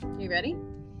You ready?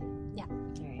 Yeah.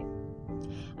 All right.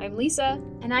 I'm Lisa.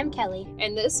 And I'm Kelly.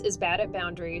 And this is Bad at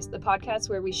Boundaries, the podcast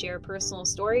where we share personal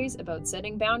stories about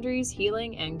setting boundaries,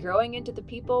 healing, and growing into the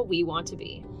people we want to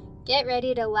be. Get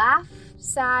ready to laugh,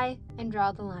 sigh, and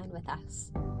draw the line with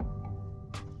us.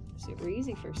 Super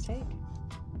easy first take.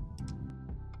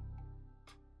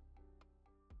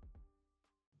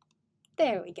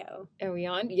 There we go. Are we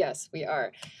on? Yes, we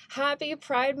are. Happy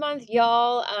Pride Month,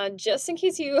 y'all. Just in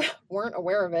case you weren't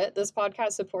aware of it, this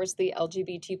podcast supports the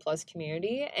LGBT plus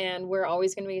community, and we're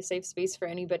always going to be a safe space for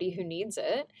anybody who needs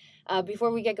it.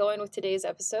 Before we get going with today's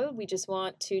episode, we just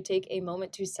want to take a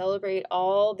moment to celebrate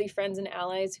all the friends and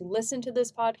allies who listen to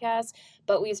this podcast,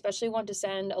 but we especially want to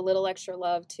send a little extra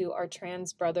love to our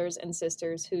trans brothers and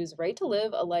sisters whose right to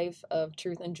live a life of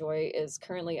truth and joy is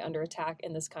currently under attack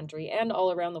in this country and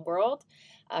all around the world.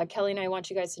 Kelly and I want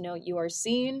you guys to know you are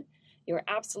seen, you are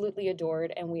absolutely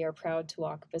adored, and we are proud to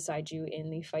walk beside you in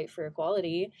the fight for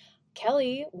equality.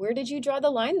 Kelly, where did you draw the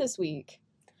line this week?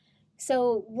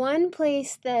 So one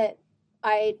place that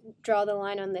I draw the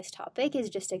line on this topic is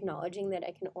just acknowledging that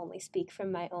I can only speak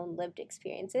from my own lived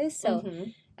experiences. So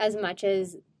as much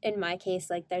as in my case,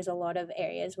 like there's a lot of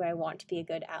areas where I want to be a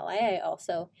good ally, I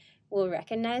also will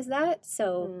recognize that.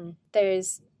 So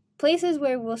there's places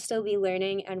where we'll still be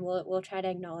learning, and we'll try to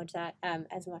acknowledge that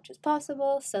as much as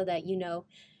possible, so that you know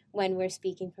when we're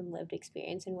speaking from lived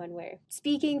experience and when we're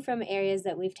speaking from areas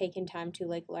that we've taken time to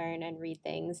like learn and read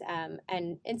things.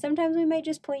 And sometimes we might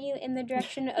just point you in the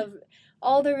direction of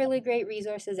all the really great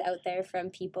resources out there from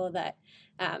people that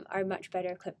are much better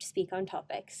equipped to speak on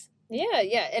topics.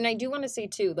 Yeah. And I do want to say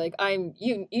too, like I'm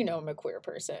a queer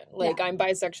person. Like I'm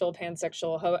bisexual,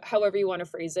 pansexual, however you want to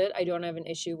phrase it. I don't have an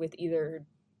issue with either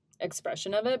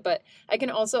expression of it, but I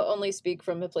can also only speak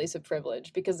from a place of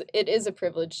privilege, because it is a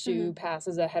privilege to pass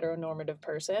as a heteronormative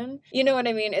person. You know what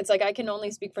I mean? It's like I can only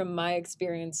speak from my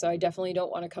experience, so I definitely don't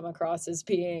want to come across as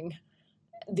being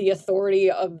the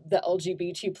authority of the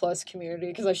LGBT plus community,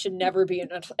 because I should never be an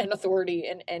authority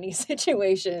in any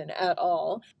situation at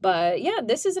all. But yeah,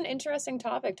 this is an interesting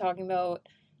topic, talking about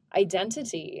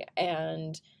identity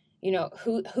and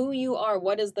who you are,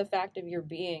 what is the fact of your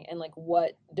being, and like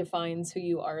what defines who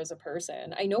you are as a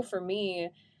person. I know for me,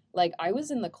 like I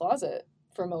was in the closet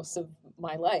for most of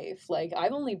my life. Like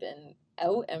I've only been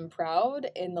out and proud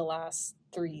in the last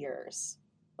 3 years.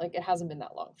 Like it hasn't been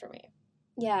that long for me.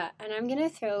 Yeah, and I'm gonna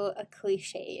throw a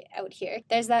cliche out here.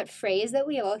 There's that phrase that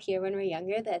we all hear when we're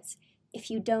younger that's, if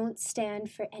you don't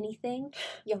stand for anything,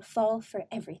 you'll fall for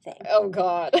everything. Oh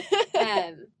God.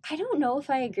 I don't know if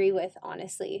I agree with,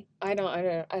 honestly. I don't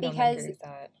agree with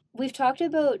that. We've talked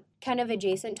about kind of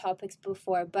adjacent topics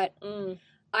before, but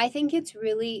I think it's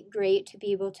really great to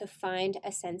be able to find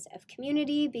a sense of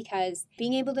community, because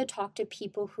being able to talk to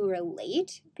people who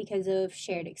relate because of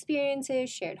shared experiences,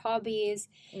 shared hobbies,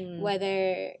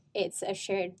 whether it's a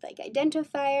shared like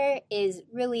identifier, is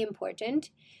really important.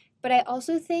 But I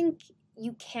also think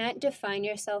you can't define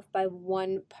yourself by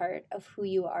one part of who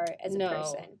you are as a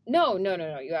person. No,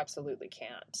 you absolutely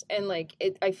can't. And like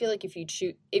I feel like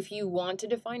if you want to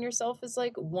define yourself as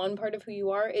like one part of who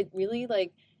you are, it really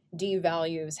like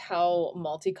devalues how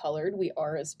multicolored we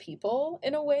are as people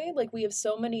in a way. Like we have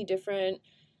so many different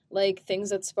like things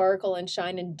that sparkle and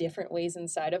shine in different ways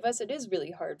inside of us. It is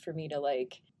really hard for me to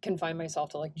like confine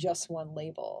myself to like just one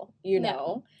label, you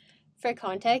know? For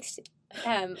context,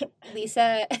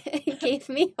 Lisa gave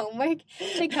me homework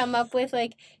to come up with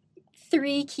like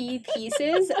 3 key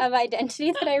pieces of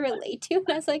identity that I relate to. And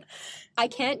I was like, I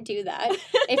can't do that.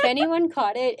 If anyone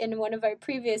caught it in one of our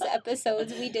previous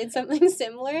episodes, we did something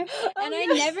similar. And I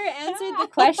never answered the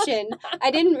question.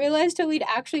 I didn't realize till we'd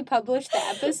actually published the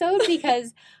episode,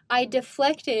 because I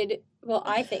deflected. Well,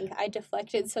 I think I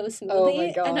deflected so smoothly. Oh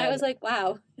my God. And I was like,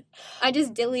 wow, I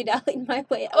just dilly-dallied my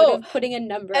way out of putting a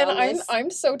number on this. I'm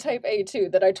so type A too,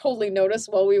 that I totally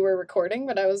noticed while we were recording,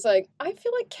 but I was like, I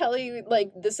feel like Kelly,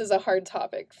 like this is a hard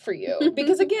topic for you.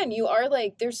 Because again, you are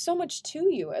like, there's so much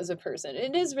to you as a person.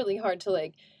 It is really hard to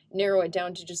like narrow it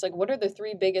down to just like, what are the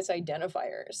 3 biggest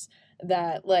identifiers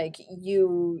that like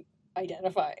you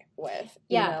identify with,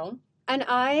 you know? And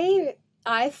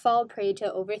I fall prey to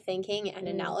overthinking and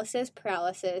analysis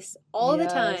paralysis all the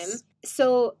time.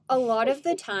 So a lot of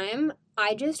the time,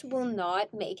 I just will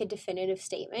not make a definitive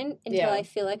statement until I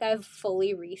feel like I've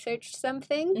fully researched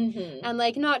something. And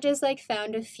like not just like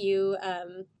found a few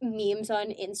memes on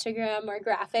Instagram or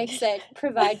graphics that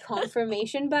provide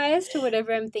confirmation bias to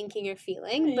whatever I'm thinking or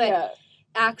feeling, but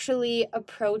actually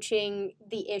approaching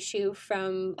the issue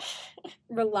from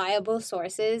reliable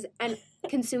sources and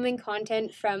consuming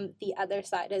content from the other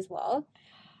side as well.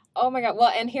 Oh my God.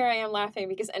 Well, and here I am laughing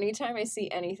because anytime I see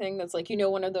anything that's like,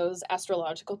 one of those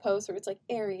astrological posts where it's like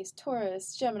Aries,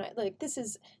 Taurus, Gemini, like this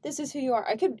is who you are.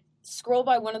 I could scroll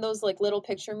by one of those like little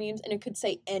picture memes and it could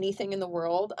say anything in the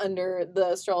world under the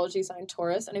astrology sign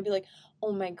Taurus and I'd be like,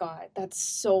 "Oh my God, that's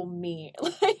so me."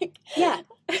 Like yeah.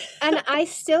 And I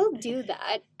still do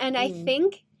that. And I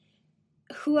think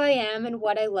who I am and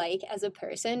what I like as a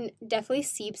person definitely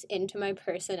seeps into my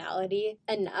personality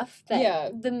enough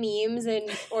that the memes and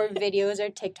or videos or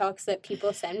TikToks that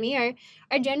people send me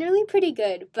are generally pretty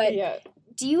good. But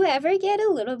do you ever get a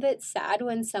little bit sad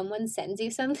when someone sends you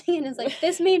something and is like,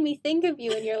 this made me think of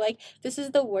you, and you're like, this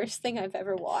is the worst thing I've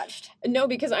ever watched? No,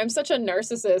 because I'm such a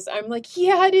narcissist. I'm like,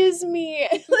 yeah, it is me.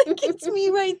 Like, it's me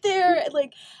right there.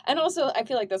 Like, and also I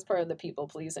feel like that's part of the people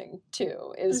pleasing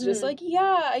too, is just like,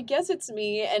 yeah, I guess it's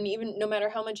me. And even no matter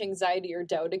how much anxiety or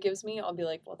doubt it gives me, I'll be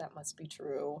like, well, that must be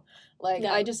true. Like,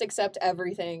 I just accept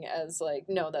everything as like,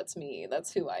 no, that's me.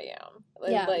 That's who I am.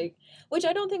 Like, which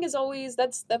I don't think is always,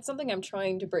 that's something I'm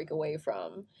trying to break away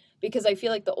from, because I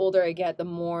feel like the older I get, the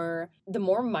more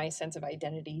my sense of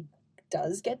identity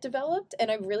does get developed.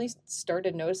 And I've really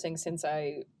started noticing since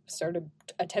I started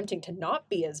attempting to not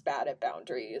be as bad at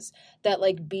boundaries, that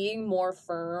like being more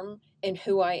firm in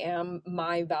who I am,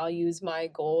 my values, my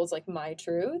goals, like my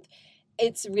truth,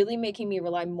 it's really making me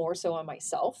rely more so on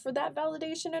myself for that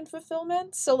validation and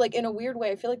fulfillment. So like in a weird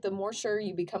way, I feel like the more sure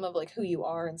you become of like who you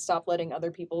are and stop letting other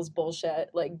people's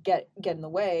bullshit like get in the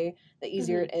way, the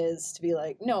easier it is to be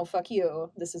like, no, fuck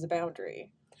you, this is a boundary.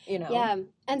 Yeah.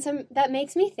 And that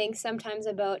makes me think sometimes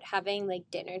about having like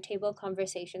dinner table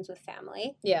conversations with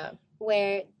family. Yeah.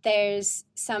 Where there's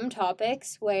some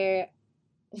topics where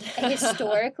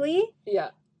historically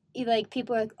like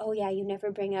people are like, oh yeah, you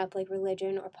never bring up like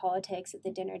religion or politics at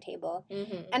the dinner table.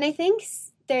 And I think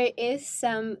there is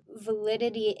some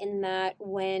validity in that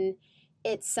when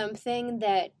it's something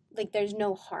that like there's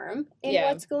no harm in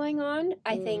what's going on.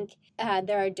 I think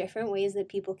there are different ways that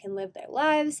people can live their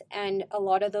lives, and a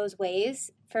lot of those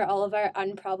ways, for all of our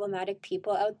unproblematic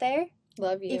people out there,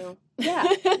 love you.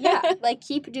 Like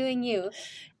keep doing you.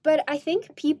 But I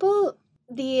think people,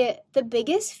 the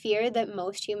biggest fear that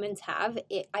most humans have,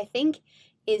 I think,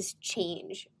 is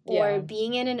change or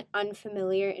being in an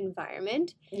unfamiliar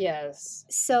environment. Yes.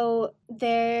 So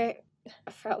I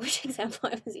forgot which example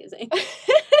I was using.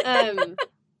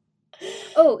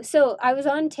 So I was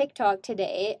on TikTok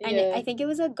today, and I think it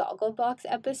was a Gogglebox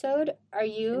episode. Are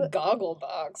you...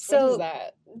 Gogglebox? So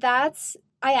what is that?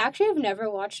 I actually have never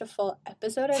watched a full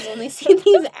episode. I've only seen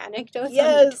these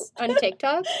anecdotes on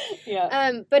TikTok.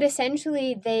 But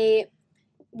essentially, they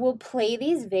will play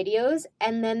these videos,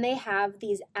 and then they have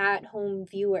these at-home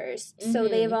viewers. So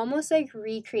they've almost like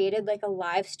recreated like a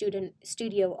live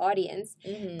studio audience,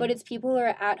 but it's people who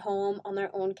are at home on their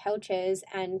own couches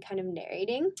and kind of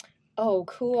narrating. Oh,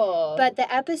 cool. But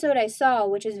the episode I saw,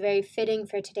 which is very fitting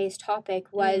for today's topic,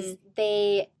 was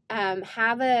they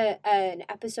have an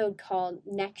episode called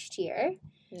Next Year.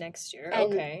 Next Year,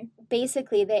 and okay.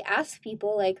 Basically, they ask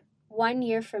people, like, 1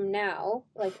 year from now,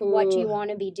 like, what do you want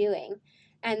to be doing?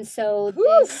 And so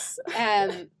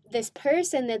this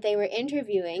person that they were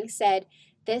interviewing said,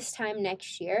 this time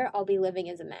next year, I'll be living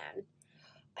as a man.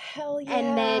 Hell yeah.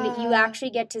 And then you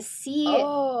actually get to see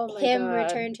him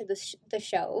return to the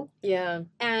show. Yeah.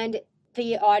 And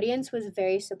the audience was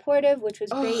very supportive, which was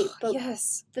great. But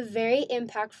the very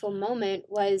impactful moment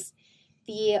was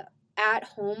the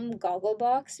at-home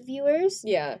Gogglebox viewers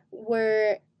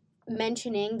were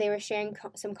mentioning, they were sharing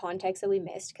some context that we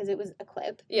missed because it was a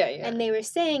clip. Yeah. And they were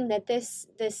saying that this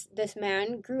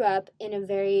man grew up in a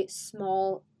very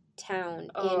small town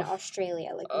in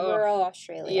Australia, like rural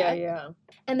Australia. Yeah.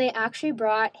 And they actually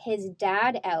brought his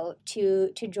dad out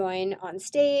to join on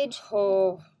stage.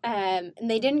 And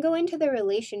they didn't go into the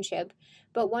relationship,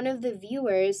 but one of the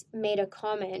viewers made a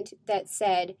comment that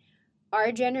said,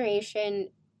 our generation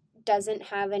doesn't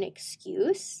have an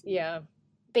excuse. Yeah.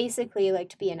 Basically, like,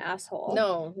 to be an asshole.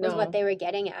 No. Was what they were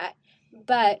getting at.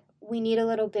 But we need a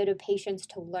little bit of patience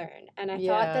to learn. And I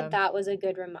thought that was a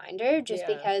good reminder, just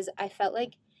because I felt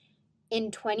like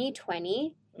in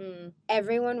 2020,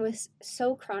 everyone was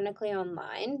so chronically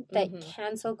online that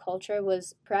cancel culture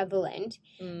was prevalent,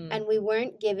 and we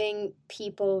weren't giving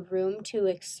people room to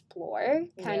explore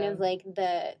kind of like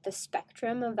the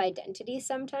spectrum of identity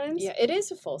sometimes. Yeah, it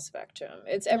is a full spectrum.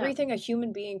 It's everything a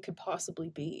human being could possibly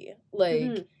be.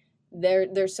 Like,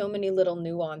 there's so many little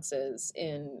nuances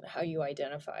in how you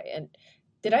identify. And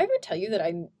did I ever tell you that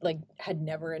I, like, had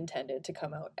never intended to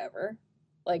come out ever?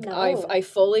 Like, no. I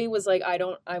fully was like,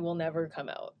 I will never come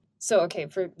out. So, okay,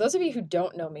 for those of you who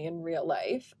don't know me in real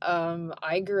life,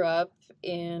 I grew up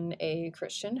in a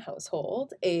Christian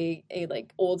household, a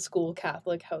like old school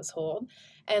Catholic household,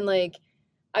 and like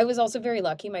I was also very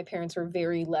lucky. My parents were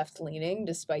very left leaning,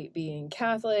 despite being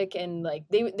Catholic, and like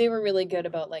they were really good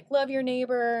about like love your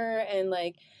neighbor, and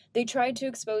like they tried to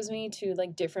expose me to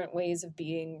like different ways of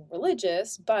being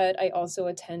religious. But I also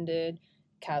attended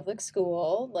Catholic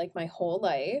school like my whole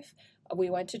life. We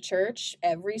went to church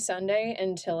every Sunday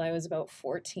until I was about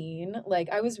 14. Like,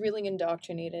 I was really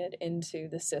indoctrinated into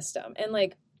the system. And,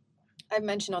 like, I've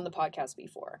mentioned on the podcast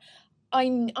before, I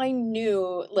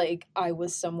knew, like, I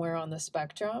was somewhere on the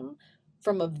spectrum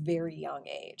from a very young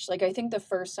age. Like, I think the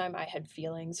first time I had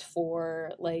feelings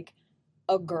for, like,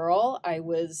 a girl, I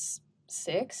was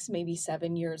 6, maybe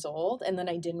 7 years old. And then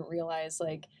I didn't realize,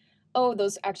 like, oh,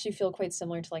 those actually feel quite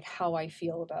similar to like how I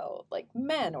feel about like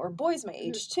men or boys my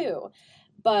age too.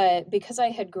 But because I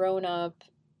had grown up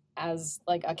as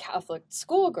like a Catholic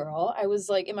schoolgirl, I was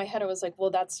like in my head I was like, well,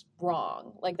 that's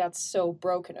wrong. Like that's so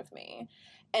broken of me.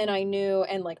 And I knew,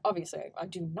 and like obviously I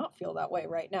do not feel that way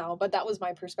right now, but that was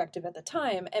my perspective at the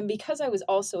time. And because I was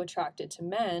also attracted to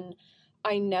men,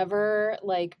 I never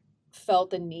like felt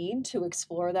the need to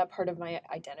explore that part of my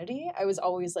identity. I was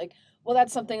always like, well,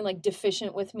 that's something like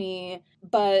deficient with me.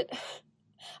 But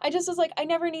I just was like, I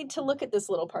never need to look at this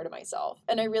little part of myself.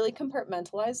 And I really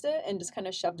compartmentalized it and just kind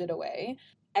of shoved it away.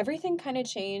 Everything kind of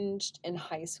changed in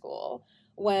high school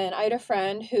when I had a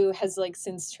friend who has like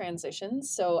since transitioned.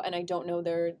 So, and I don't know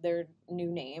their new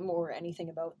name or anything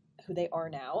about who they are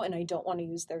now, and I don't want to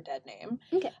use their dead name.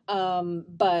 Okay.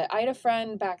 But I had a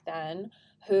friend back then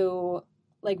who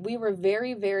like we were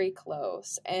very, very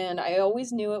close, and I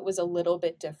always knew it was a little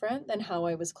bit different than how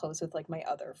I was close with like my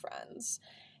other friends.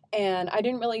 And I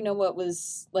didn't really know what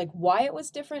was like why it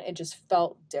was different. It just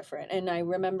felt different. And I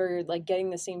remember like getting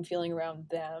the same feeling around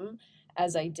them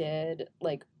as I did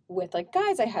like with like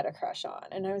guys I had a crush on.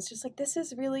 And I was just like, this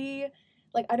is really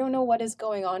like I don't know what is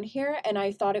going on here. And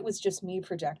I thought it was just me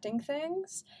projecting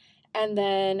things. And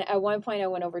then at one point I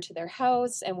went over to their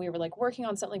house and we were like working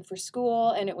on something for school,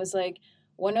 and it was like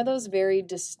one of those very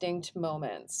distinct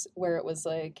moments where it was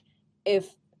like, if,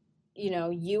 you know,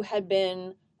 you had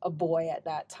been a boy at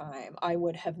that time, I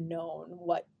would have known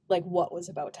what was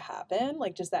about to happen,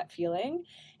 like just that feeling.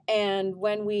 And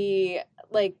when we,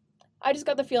 like, I just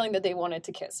got the feeling that they wanted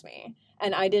to kiss me.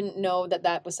 And I didn't know that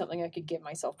that was something I could give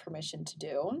myself permission to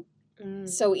do.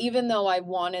 So even though I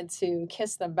wanted to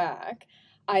kiss them back,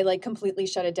 I like completely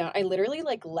shut it down. I literally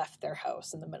like left their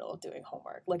house in the middle of doing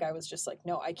homework. Like I was just like,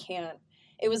 no, I can't.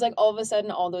 It was like all of a sudden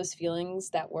all those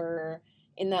feelings that were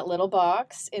in that little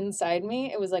box inside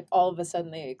me, it was like all of a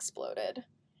sudden they exploded.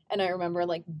 And I remember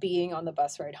like being on the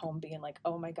bus ride home being like,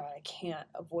 oh my God, I can't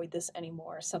avoid this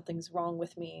anymore. Something's wrong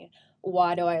with me.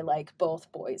 Why do I like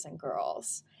both boys and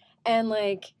girls? And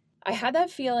like I had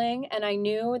that feeling, and I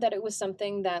knew that it was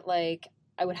something that like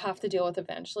I would have to deal with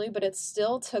eventually, but it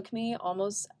still took me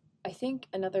almost, I think,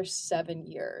 another 7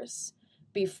 years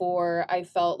before I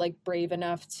felt like brave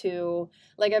enough to,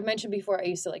 like I've mentioned before, I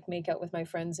used to like make out with my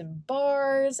friends in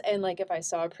bars, and like if I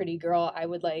saw a pretty girl, I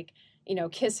would like, you know,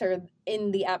 kiss her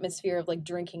in the atmosphere of like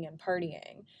drinking and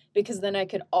partying, because then I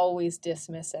could always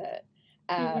dismiss it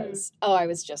as, oh, I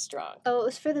was just drunk. Oh, it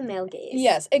was for the male gaze.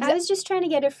 Yes, I was just trying to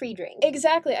get a free drink.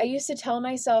 Exactly. I used to tell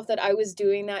myself that I was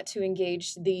doing that to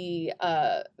engage the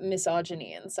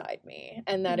misogyny inside me,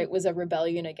 and that it was a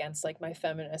rebellion against like my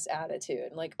feminist attitude,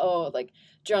 and like, oh, like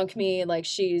drunk me, like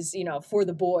she's, you know, for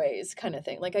the boys kind of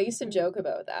thing. Like I used to joke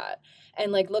about that.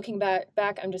 And like looking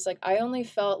back, I'm just like, I only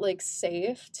felt like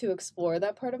safe to explore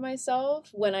that part of myself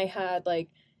when I had like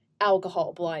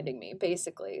alcohol blinding me,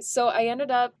 basically. So I ended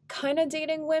up kind of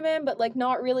dating women, but like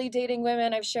not really dating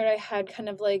women. I've shared I had kind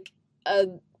of like a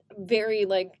very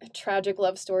like tragic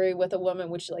love story with a woman,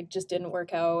 which like just didn't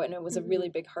work out, and it was a really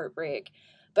big heartbreak.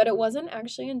 But it wasn't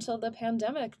actually until the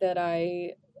pandemic that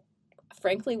I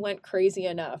frankly went crazy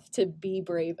enough to be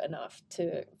brave enough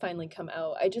to finally come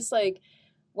out. I just like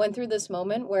went through this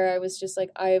moment where I was just like,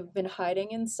 I've been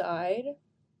hiding inside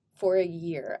for a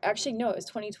year. Actually, no, it was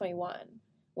 2021.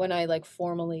 When I like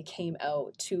formally came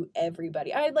out to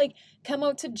everybody. I had like come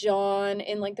out to John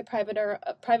in like the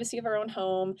privacy of our own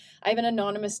home. I have an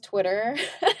anonymous Twitter.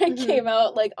 I came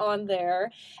out like on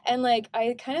there, and like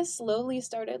I kind of slowly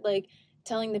started like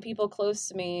telling the people close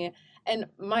to me. And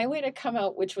my way to come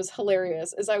out, which was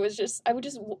hilarious, is I would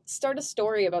just start a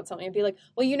story about something and be like,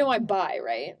 well, you know, I'm bi,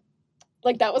 right?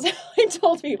 Like that was how I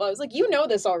told people. I was like, you know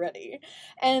this already.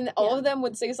 And all of them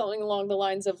would say something along the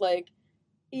lines of like,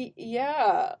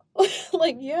 yeah,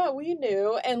 Like, yeah, we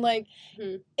knew. And like,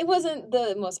 it wasn't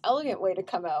the most elegant way to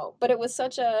come out, but it was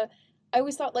I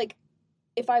always thought like,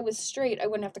 if I was straight, I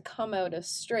wouldn't have to come out as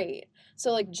straight.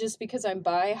 So like, just because I'm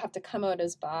bi, I have to come out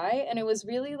as bi. And it was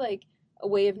really like a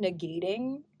way of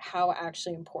negating how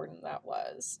actually important that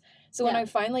was. So when I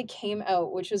finally came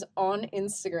out, which was on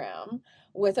Instagram,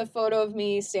 with a photo of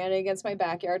me standing against my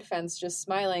backyard fence just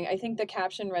smiling, I think the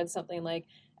caption read something like,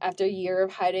 after a year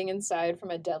of hiding inside from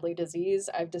a deadly disease,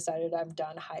 I've decided I'm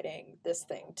done hiding this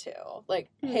thing too. Like,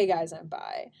 hey guys, I'm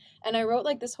bi. And I wrote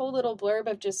like this whole little blurb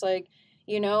of just like,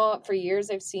 you know, for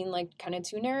years I've seen like kind of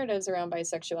two narratives around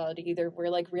bisexuality. Either we're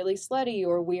like really slutty,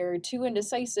 or we're too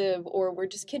indecisive, or we're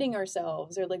just kidding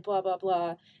ourselves, or like blah, blah,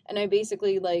 blah. And I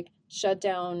basically like shut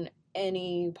down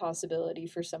any possibility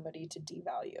for somebody to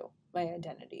devalue my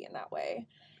identity in that way.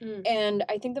 And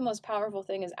I think the most powerful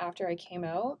thing is, after I came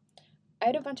out, I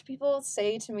had a bunch of people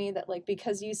say to me that like,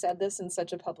 because you said this in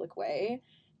such a public way,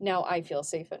 now I feel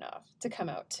safe enough to come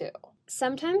out too.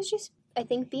 Sometimes just, I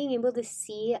think, being able to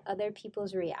see other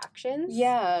people's reactions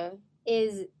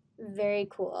is very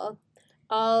cool.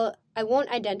 I won't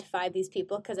identify these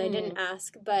people because I didn't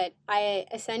ask, but I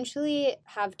essentially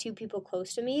have two people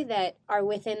close to me that are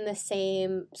within the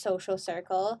same social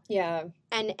circle. Yeah.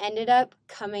 And ended up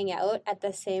coming out at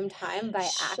the same time by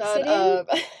Shut accident. Up.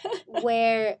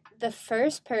 Where the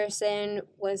first person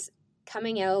was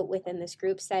coming out within this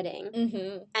group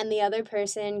setting, and the other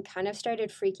person kind of started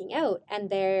freaking out, and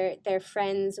their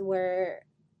friends were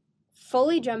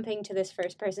fully jumping to this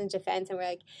first person's defense and were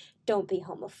like, don't be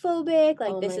homophobic,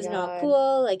 like this is not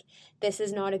cool, like this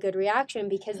is not a good reaction,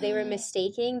 because they were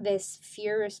mistaking this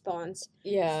fear response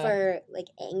for like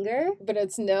anger. But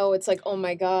it's like, oh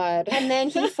my God. And then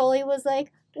he fully was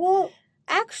like, well,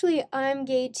 actually I'm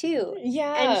gay too.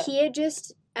 Yeah. And he had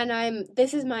just,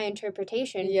 this is my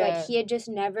interpretation, but he had just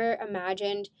never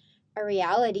imagined a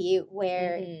reality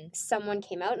where someone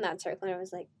came out in that circle, and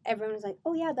everyone was like,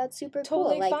 oh yeah, that's super cool.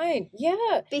 Totally fine.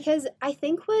 Yeah. Because I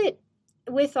think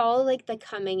with all like the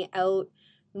coming out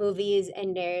movies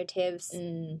and narratives,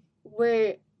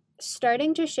 we're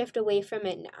starting to shift away from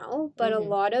it now, but a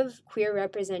lot of queer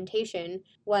representation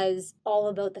was all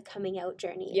about the coming out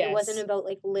journey. It wasn't about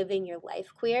like living your life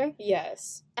queer.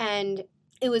 Yes. And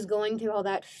it was going through all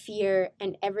that fear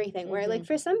and everything, where like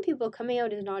for some people coming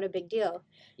out is not a big deal.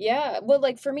 Yeah. Well,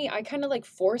 like for me, I kind of like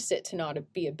forced it to not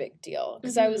be a big deal,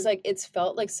 because I was like, it's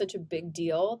felt like such a big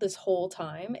deal this whole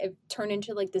time. It turned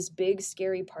into like this big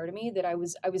scary part of me that I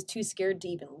was too scared to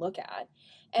even look at.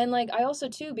 And like I also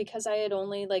too, because I had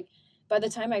only like, by the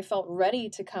time I felt ready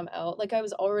to come out, like I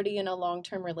was already in a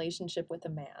long-term relationship with a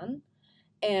man,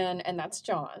 and that's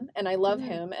John, and I love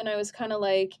him, and I was kind of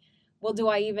like, well, do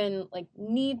I even like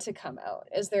need to come out?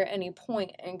 Is there any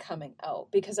point in coming out?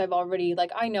 Because I've already like,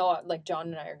 I know like John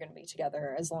and I are going to be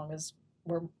together as long as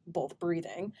we're both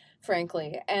breathing,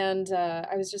 frankly. And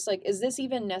I was just like, is this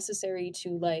even necessary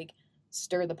to like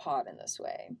stir the pot in this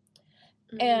way?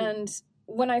 And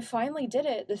when I finally did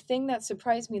it, the thing that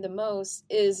surprised me the most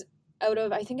is, out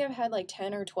of, I think I've had like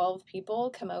 10 or 12 people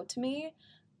come out to me,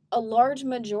 a large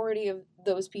majority of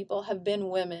those people have been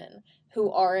women who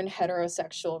are in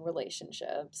heterosexual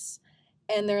relationships.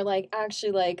 And they're like,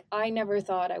 actually, like, I never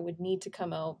thought I would need to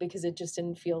come out because it just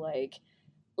didn't feel like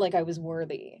I was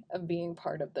worthy of being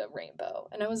part of the rainbow.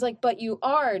 And I was like, but you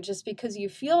are, just because you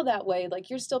feel that way, like,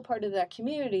 you're still part of that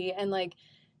community. And like,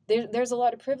 there's a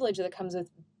lot of privilege that comes with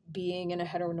being in a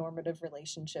heteronormative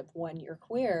relationship when you're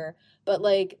queer. But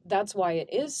like, that's why it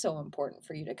is so important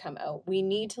for you to come out. We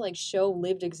need to like show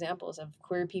lived examples of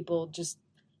queer people just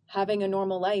having a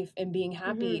normal life and being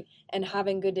happy and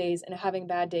having good days and having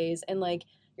bad days. And like,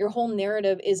 your whole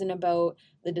narrative isn't about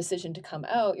the decision to come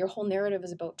out. Your whole narrative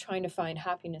is about trying to find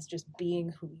happiness just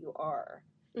being who you are,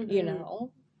 you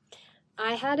know?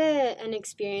 I had an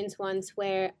experience once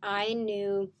where I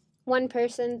knew one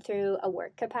person through a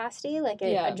work capacity, like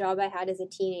a job I had as a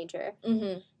teenager.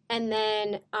 And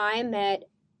then I met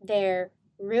their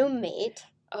roommate.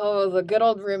 Oh, the good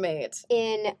old roommate.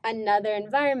 In another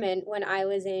environment when I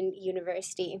was in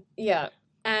university. Yeah.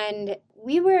 And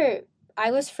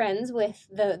I was friends with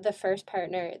the first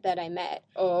partner that I met.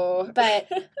 Oh. But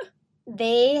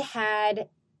they had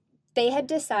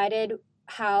decided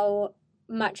how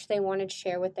much they wanted to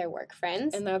share with their work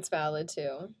friends. And that's valid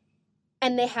too.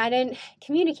 And they hadn't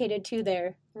communicated to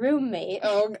their roommate.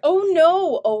 Oh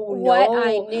no. Oh no. What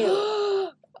I knew.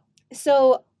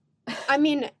 So, I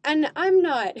mean, and I'm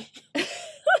not.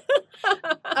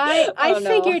 I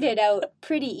figured it out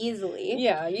pretty easily.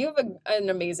 Yeah, you have an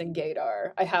amazing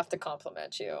gaydar. I have to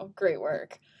compliment you. Great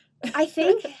work. I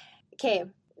think, okay,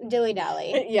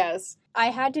 dilly-dally. Yes. I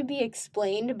had to be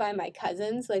explained by my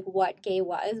cousins, like, what gay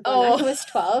was when I was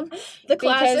 12. The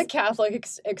classic Catholic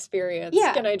experience,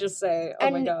 can I just say. Oh,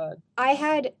 my God. I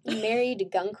had married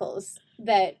gunkles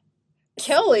that...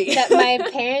 Kelly! that my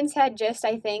parents had just,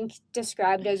 I think,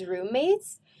 described as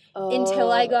roommates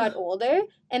until I got older.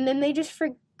 And then they just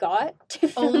forgot to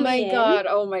fill me in.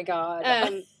 Oh, my God.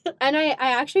 And I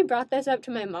actually brought this up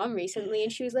to my mom recently,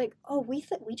 and she was like, oh, we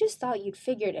just thought you'd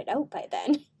figured it out by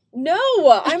then.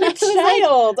 No, I'm a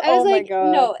child. My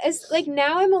God. No, it's like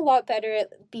now I'm a lot better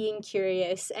at being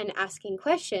curious and asking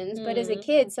questions. But as a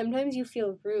kid, sometimes you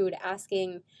feel rude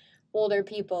asking older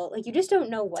people. Like, you just don't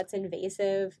know what's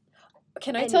invasive.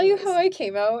 Can I tell you how I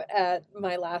came out at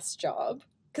my last job?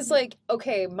 Because, like,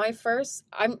 okay,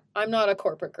 I'm not a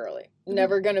corporate girly.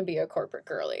 Never gonna be a corporate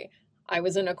girly. I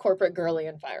was in a corporate girly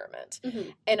environment.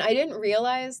 And I didn't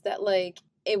realize that, like,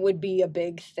 it would be a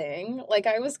big thing. Like,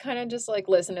 I was kind of just like,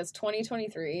 listen, it's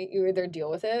 2023. You either deal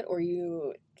with it or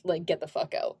you, like, get the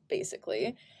fuck out,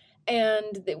 basically.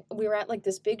 And we were at, like,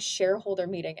 this big shareholder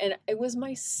meeting. And it was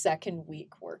my second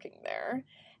week working there.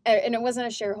 And it wasn't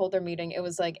a shareholder meeting. It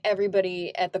was, like,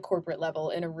 everybody at the corporate level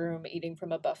in a room eating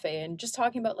from a buffet and just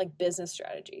talking about, like, business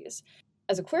strategies.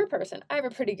 As a queer person, I have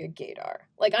a pretty good gaydar.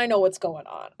 Like, I know what's going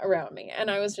on around me. And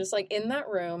I was just, like, in that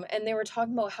room, and they were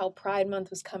talking about how Pride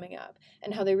Month was coming up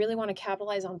and how they really want to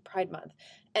capitalize on Pride Month.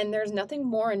 And there's nothing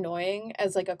more annoying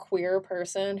as, like, a queer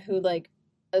person who, like,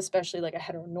 especially, like, a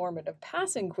heteronormative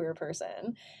passing queer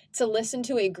person, to listen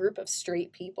to a group of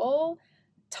straight people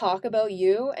talk about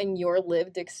you and your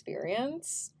lived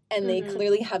experience, and they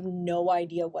clearly have no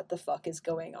idea what the fuck is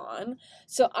going on.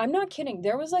 So I'm not kidding.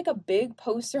 There was, like, a big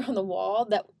poster on the wall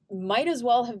that might as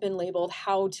well have been labeled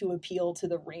 "How to Appeal to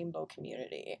the Rainbow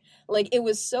Community." Like, it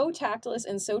was so tactless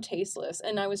and so tasteless.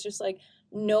 And I was just like,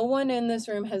 no one in this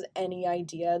room has any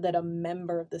idea that a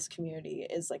member of this community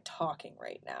is, like, talking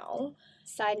right now.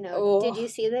 Side note, did you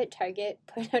see that Target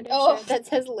put out a shirt that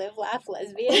says "Live, Laugh,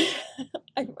 Lesbian"?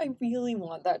 I really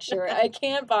want that shirt. I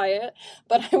can't buy it,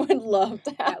 but I would love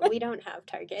to have it. We don't have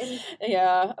Target.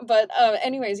 Yeah, but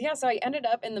anyways, so I ended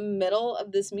up in the middle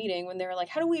of this meeting when they were like,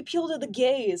 how do we appeal to the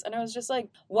gays? And I was just like,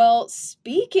 well,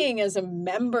 speaking as a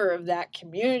member of that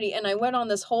community, and I went on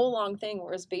this whole long thing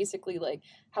where it's basically like,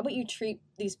 how about you treat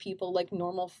these people like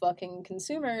normal fucking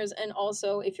consumers, and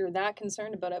also, if you're that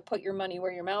concerned about it, put your money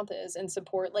where your mouth is and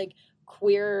support, like,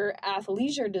 queer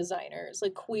athleisure designers,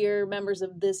 like, queer members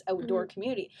of this outdoor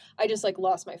community. I just, like,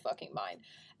 lost my fucking mind.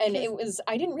 And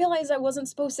I didn't realize I wasn't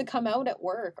supposed to come out at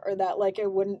work, or that, like,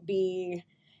 it wouldn't be,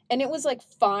 and it was, like,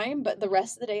 fine, but the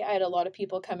rest of the day I had a lot of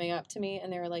people coming up to me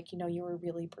and they were like, you were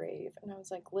really brave. And I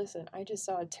was like, listen, I just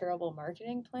saw a terrible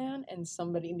marketing plan and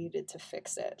somebody needed to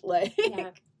fix it. Like,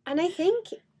 yeah. And I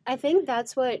think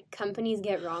that's what companies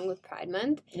get wrong with Pride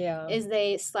Month. Yeah. Is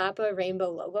they slap a rainbow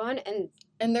logo on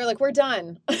and they're like, we're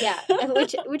done. Yeah,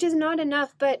 which is not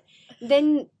enough. But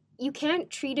then you can't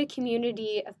treat a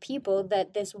community of people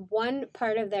that this one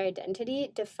part of their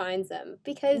identity defines them,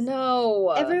 because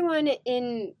everyone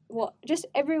in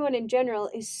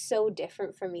general is so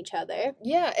different from each other.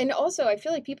 Yeah, and also I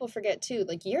feel like people forget too,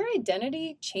 like, your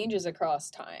identity changes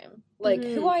across time. Like,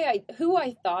 who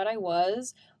I thought I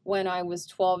was when I was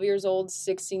 12 years old,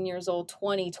 16 years old,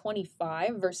 20,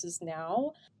 25 versus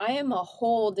now, I am a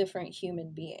whole different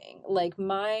human being. Like,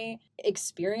 my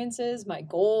experiences, my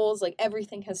goals, like,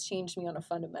 everything has changed me on a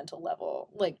fundamental level.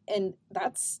 Like, and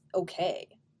that's okay.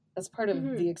 That's part of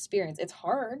the experience. It's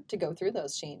hard to go through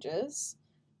those changes,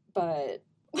 but...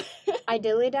 I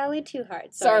dilly-dally too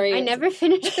hard. Sorry. I never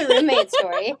finished the roommate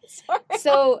story. Sorry.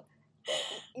 So,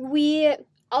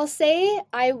 I'll say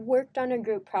I worked on a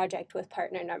group project with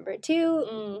partner number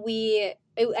 2.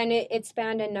 It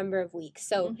spanned a number of weeks.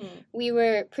 So we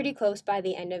were pretty close by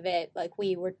the end of it. Like,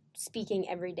 we were speaking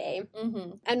every day.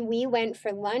 And we went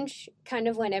for lunch kind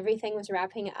of when everything was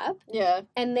wrapping up. Yeah.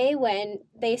 And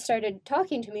they started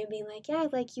talking to me and being like, yeah,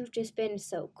 like, you've just been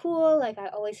so cool. Like, I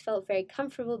always felt very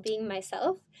comfortable being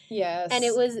myself. Yes. And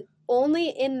it was only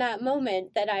in that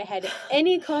moment that I had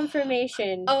any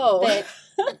confirmation that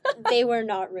they were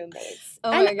not roommates.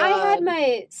 My God. I had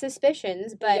my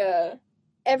suspicions, but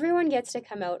everyone gets to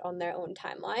come out on their own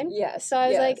timeline. Yes. So I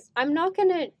was like, I'm not going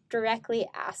to directly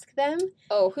ask them.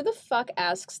 Oh, who the fuck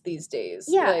asks these days?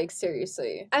 Yeah. Like,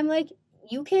 seriously. I'm like,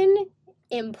 you can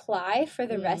imply for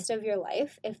the rest of your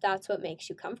life if that's what makes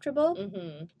you comfortable.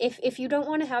 If you don't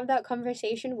want to have that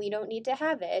conversation, we don't need to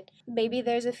have it. Maybe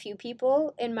there's a few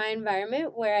people in my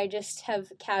environment where I just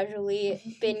have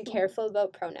casually been careful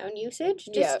about pronoun usage,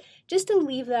 just to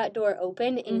leave that door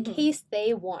open in case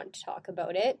they want to talk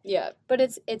about it. Yeah. But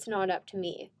it's not up to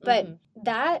me. But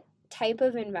that type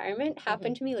of environment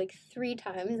happened to me like 3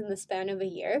 times in the span of a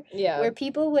year, Yeah. where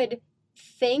people would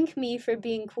thank me for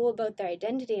being cool about their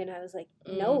identity, and I was like,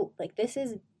 no, like this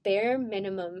is bare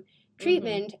minimum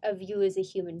treatment of you as a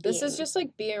human being. This is just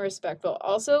like being respectful.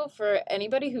 Also, for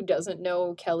anybody who doesn't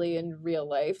know Kelly in real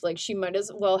life, like she might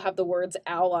as well have the words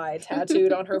ally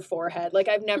tattooed on her forehead. Like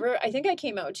I think I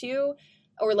came out to you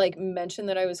or like mentioned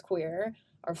that I was queer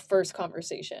our first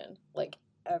conversation like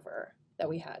ever that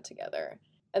we had together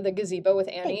at the gazebo with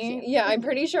Annie. Yeah, I'm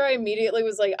pretty sure I immediately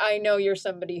was like, I know you're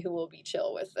somebody who will be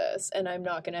chill with this, and I'm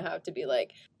not gonna have to be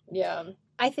like, yeah.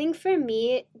 I think for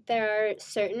me, there are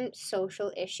certain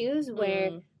social issues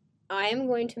where I am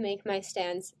going to make my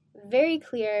stance very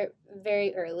clear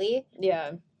very early.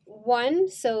 Yeah. One,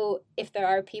 so if there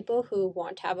are people who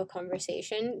want to have a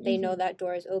conversation, they know that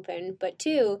door is open. But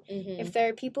two, if there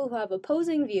are people who have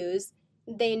opposing views,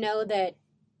 they know that...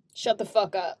 Shut the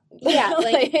fuck up. Yeah,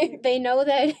 like, they know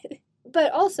that...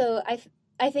 But also,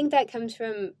 I think that comes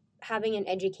from having an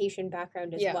education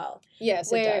background as well.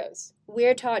 Yes, it does.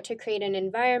 We're taught to create an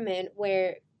environment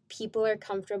where people are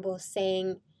comfortable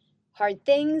saying hard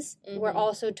things. We're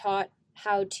also taught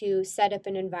how to set up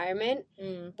an environment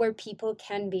where people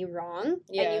can be wrong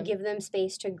and you give them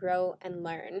space to grow and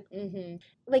learn.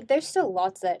 Like, there's still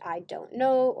lots that I don't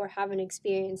know or haven't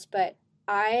experienced, but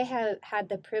I have had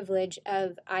the privilege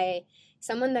of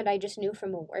someone that I just knew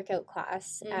from a workout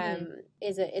class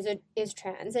is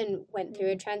trans and went through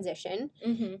a transition.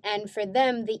 And for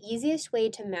them, the easiest way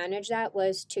to manage that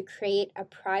was to create a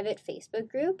private Facebook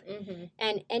group.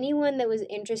 And anyone that was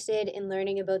interested in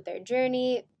learning about their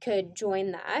journey could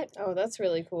join that. Oh, that's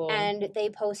really cool. And they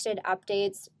posted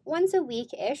updates once a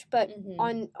week-ish, but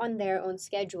on their own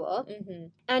schedule.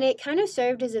 And it kind of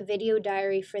served as a video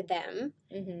diary for them.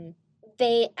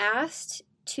 They asked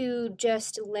to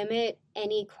just limit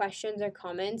any questions or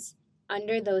comments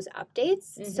under those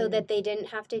updates so that they didn't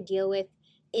have to deal with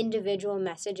individual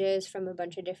messages from a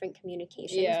bunch of different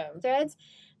communication threads.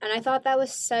 And I thought that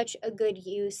was such a good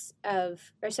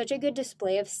such a good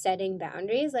display of setting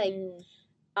boundaries. Like,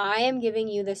 I am giving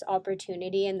you this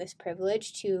opportunity and this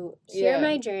privilege to hear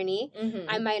my journey.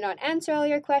 I might not answer all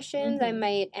your questions. I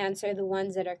might answer the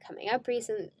ones that are coming up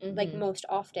like most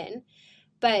often.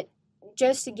 But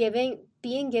just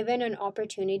being given an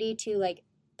opportunity to like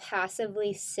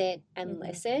passively sit and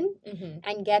listen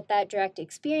and get that direct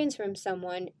experience from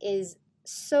someone is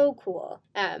so cool.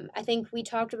 I think we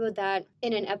talked about that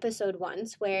in an episode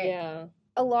once where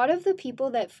a lot of the people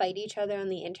that fight each other on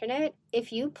the internet,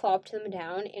 if you plopped them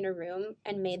down in a room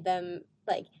and made them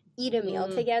like eat a meal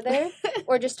together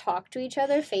or just talk to each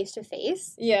other face to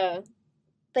face,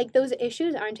 like those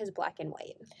issues aren't as black and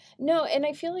white. No, and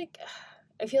I feel like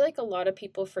a lot of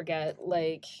people forget,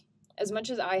 like, as much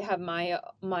as I have my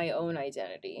own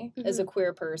identity as a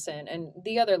queer person and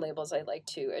the other labels I like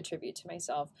to attribute to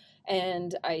myself,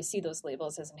 and I see those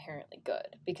labels as inherently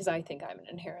good because I think I'm an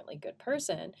inherently good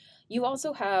person, you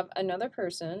also have another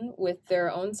person with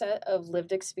their own set of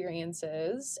lived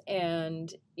experiences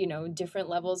and, you know, different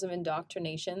levels of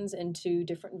indoctrinations into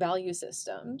different value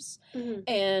systems,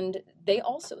 and they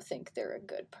also think they're a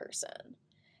good person,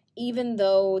 even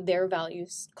though their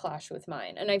values clash with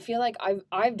mine. And I feel like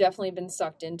I've definitely been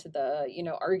sucked into the, you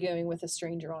know, arguing with a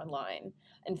stranger online.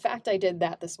 In fact, I did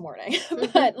that this morning.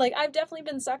 But like, I've definitely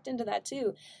been sucked into that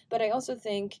too. But I also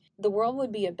think the world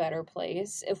would be a better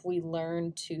place if we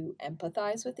learned to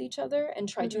empathize with each other and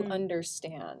try to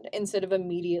understand instead of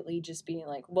immediately just being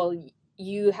like, well,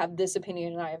 you have this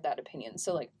opinion and I have that opinion,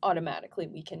 so like automatically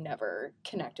we can never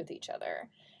connect with each other.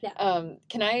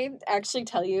 Can I actually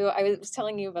tell you, I was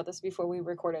telling you about this before we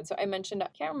recorded, so I mentioned, I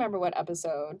can't remember what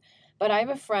episode, but I have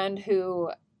a friend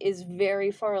who is very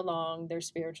far along their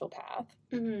spiritual path,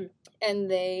 and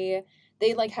they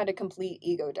like had a complete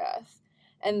ego death,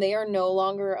 and they are no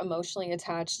longer emotionally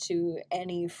attached to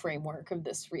any framework of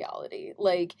this reality.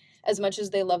 Like, as much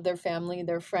as they love their family,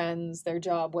 their friends, their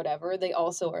job, whatever, they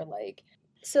also are like...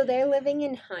 So they're living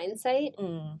in hindsight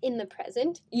in the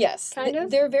present? Yes. Kind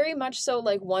of? They're very much so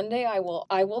like, one day I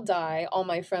will die, all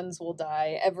my friends will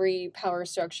die, every power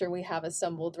structure we have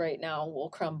assembled right now will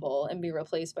crumble and be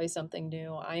replaced by something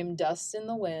new. I am dust in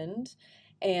the wind,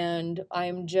 and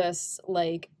I'm just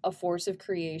like a force of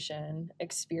creation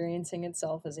experiencing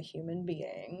itself as a human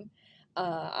being.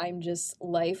 I'm just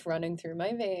life running through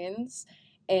my veins.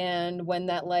 And when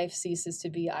that life ceases to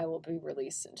be, I will be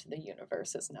released into the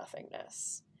universe as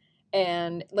nothingness.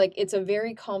 And like, it's a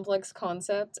very complex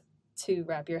concept to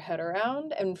wrap your head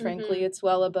around, and frankly, it's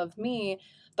well above me.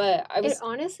 But it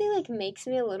honestly, like, makes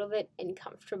me a little bit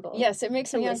uncomfortable. Yes, it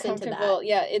makes me uncomfortable.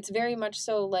 Yeah, it's very much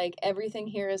so, like, everything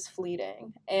here is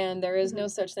fleeting, and there is no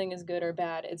such thing as good or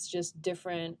bad. It's just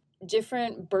different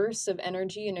bursts of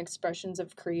energy and expressions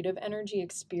of creative energy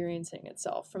experiencing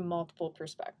itself from multiple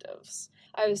perspectives.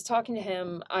 I was talking to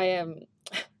him.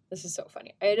 This is so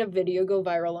funny. I had a video go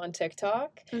viral on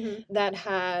TikTok that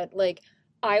had, like,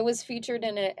 I was featured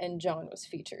in it and John was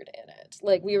featured in it.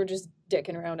 Like, we were just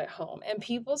dicking around at home. And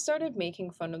people started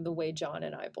making fun of the way John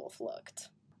and I both looked.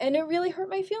 And it really hurt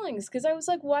my feelings because I was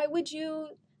like, why would you,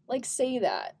 like, say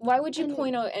that? Why would you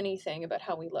point out anything about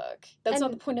how we look? That's not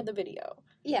the point of the video.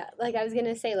 Yeah, like, I was going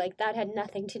to say, like, that had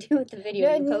nothing to do with the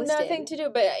video you posted. Nothing to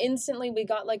do, but instantly we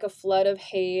got, like, a flood of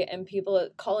hate and people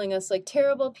calling us, like,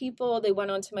 terrible people. They went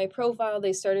onto my profile.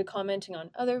 They started commenting on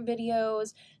other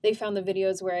videos. They found the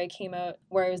videos where I came out,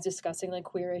 where I was discussing, like,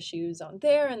 queer issues on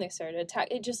there, and they started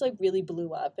attacking. It just, like, really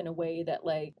blew up in a way that,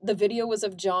 like, the video was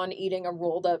of John eating a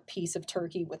rolled up piece of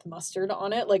turkey with mustard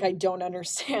on it. Like, I don't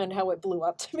understand how it blew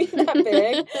up to be that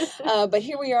big. But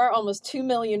here we are, almost 2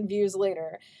 million views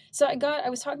later. So I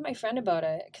was talking to my friend about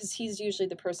it because he's usually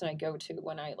the person I go to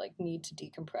when I, like, need to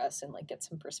decompress and, like, get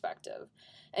some perspective.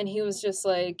 And he was just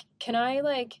like, can I,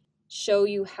 like, show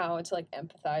you how to, like,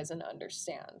 empathize and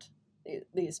understand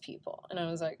these people? And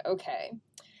I was like, okay.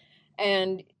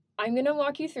 And I'm going to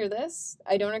walk you through this.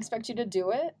 I don't expect you to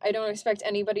do it. I don't expect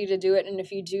anybody to do it. And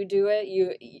if you do it,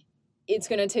 it's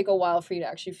going to take a while for you to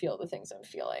actually feel the things I'm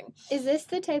feeling. Is this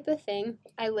the type of thing?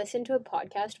 I listened to a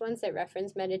podcast once that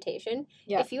referenced meditation.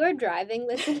 Yeah. If you are driving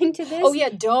listening to this, oh yeah,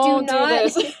 don't do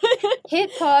this.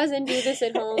 Hit pause and do this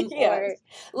at home. Yes.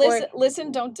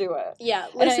 Listen, don't do it. Yeah,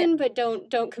 listen, but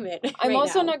don't commit. I'm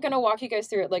also not going to walk you guys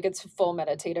through it like it's full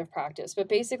meditative practice, but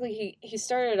basically he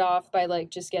started off by,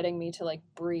 like, just getting me to, like,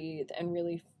 breathe and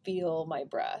really feel my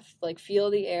breath, like,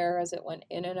 feel the air as it went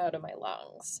in and out of my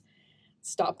lungs.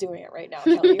 Stop doing it right now,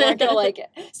 Kelly. You aren't going to like it.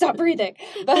 Stop breathing.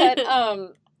 But,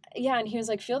 yeah, and he was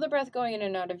like, feel the breath going in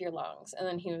and out of your lungs. And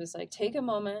then he was like, take a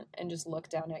moment and just look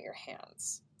down at your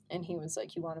hands. And he was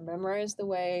like, you want to memorize the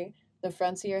way the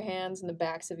fronts of your hands and the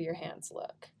backs of your hands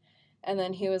look. And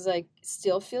then he was like,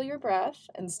 still feel your breath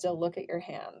and still look at your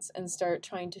hands and start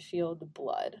trying to feel the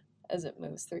blood as it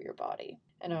moves through your body.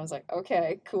 And I was like,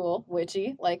 okay, cool,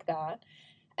 witchy, like that.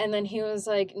 And then he was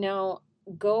like, now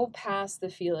go past the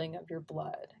feeling of your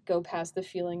blood. Go past the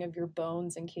feeling of your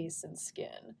bones encased in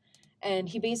skin. And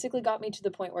he basically got me to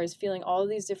the point where I was feeling all of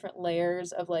these different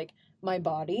layers of, like, my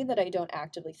body that I don't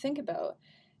actively think about.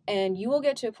 And you will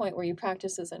get to a point where you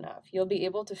practice this enough. You'll be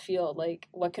able to feel, like,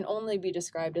 what can only be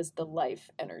described as the life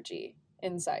energy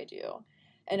inside you.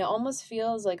 And it almost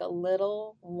feels like a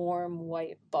little warm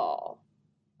white ball.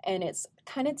 And it's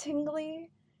kind of tingly.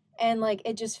 And, like,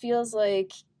 it just feels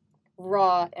like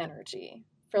raw energy,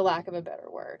 for lack of a better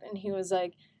word. And he was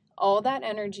like, all that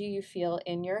energy you feel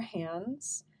in your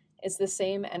hands is the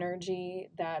same energy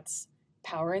that's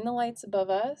powering the lights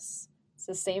above us. It's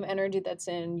the same energy that's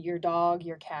in your dog,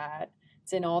 your cat.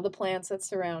 It's in all the plants that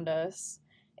surround us.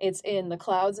 It's in the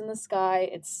clouds in the sky.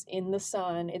 It's in the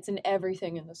sun. It's in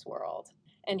everything in this world.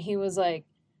 And he was like,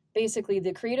 basically,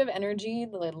 the creative energy,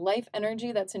 the life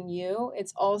energy that's in you,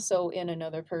 it's also in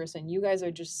another person. You guys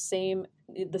are just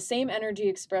the same energy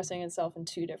expressing itself in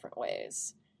two different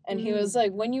ways. And he was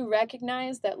like, when you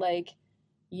recognize that, like,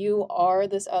 you are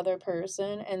this other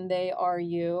person and they are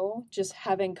you, just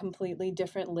having completely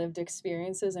different lived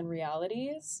experiences and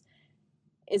realities,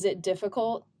 is it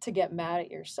difficult to get mad at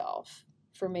yourself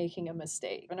for making a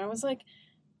mistake? And I was like,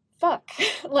 fuck,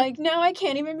 like, now I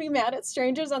can't even be mad at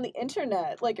strangers on the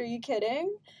internet. Like, are you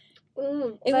kidding?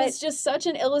 It was just such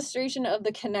an illustration of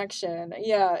the connection.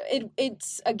 Yeah,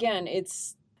 it's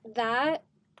that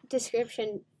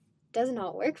description does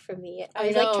not work for me. I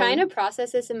was like trying to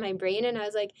process this in my brain, and I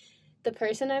was like, the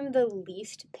person I'm the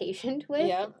least patient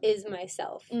with is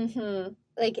myself.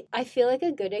 Like, I feel like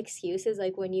a good excuse is,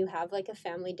 like, when you have, like, a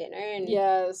family dinner, and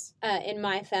in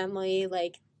my family,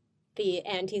 like, the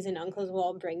aunties and uncles will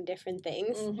all bring different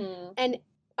things. And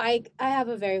I have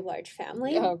a very large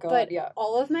family, but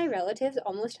all of my relatives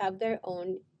almost have their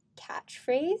own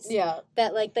catchphrase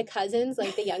that, like, the cousins,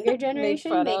 like, the younger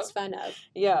generation makes fun of.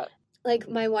 Like,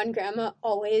 my one grandma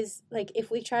always, like,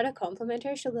 if we try to compliment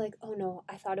her, she'll be like, oh no,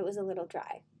 I thought it was a little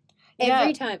dry.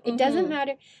 Every time. It doesn't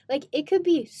matter. Like, it could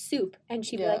be soup, and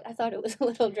she'd be like, I thought it was a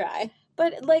little dry.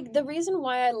 But, like, the reason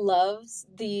why I love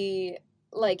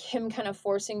like, him kind of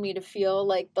forcing me to feel,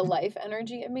 like, the life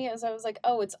energy in me is I was like,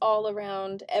 oh, it's all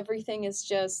around. Everything is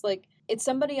just, like, it's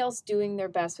somebody else doing their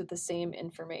best with the same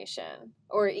information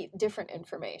or different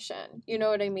information. You know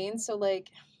what I mean? So, like,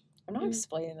 I'm not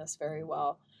explaining this very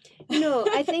well. No,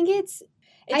 I think it's...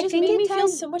 It just made me feel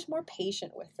so much more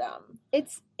patient with them.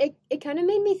 It kind of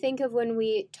made me think of when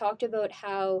we talked about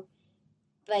how,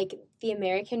 like, the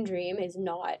American dream is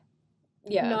not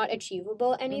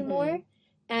achievable anymore.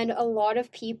 And a lot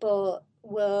of people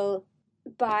will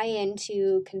buy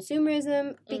into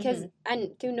consumerism because,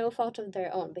 and through no fault of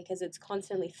their own, because it's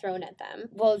constantly thrown at them.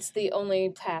 Well, it's the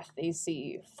only path they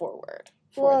see forward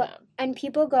for them. And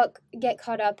people get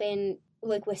caught up in,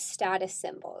 like, with status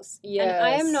symbols. Yes. And I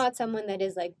am not someone that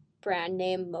is, like, brand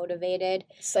name motivated.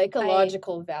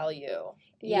 Psychological value.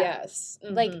 Yes.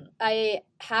 Like, I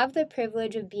have the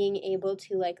privilege of being able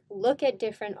to, like, look at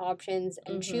different options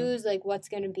and choose, like, what's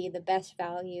going to be the best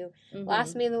value,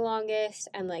 last me the longest,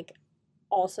 and, like,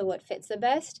 also what fits the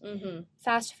best.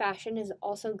 Fast fashion is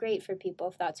also great for people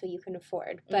if that's what you can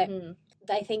afford. But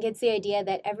I think it's the idea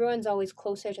that everyone's always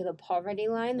closer to the poverty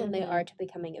line than they are to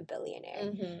becoming a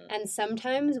billionaire. And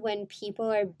sometimes when people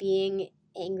are being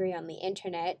angry on the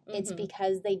internet, it's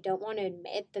because they don't want to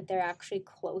admit that they're actually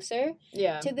closer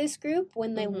to this group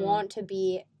when they want to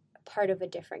be part of a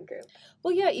different group.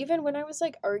 Well, yeah, even when I was,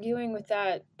 like, arguing with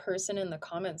that person in the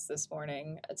comments this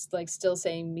morning, it's, like, still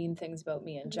saying mean things about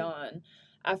me and John.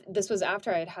 This was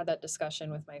after I had that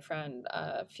discussion with my friend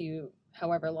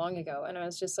however long ago, and I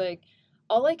was just like,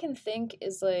 all I can think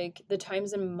is, like, the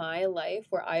times in my life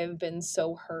where I have been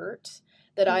so hurt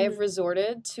that I have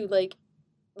resorted to, like,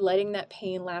 letting that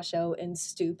pain lash out in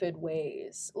stupid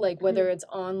ways, like whether it's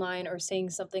online or saying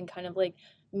something kind of, like,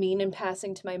 mean in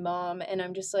passing to my mom, and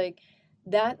I'm just like,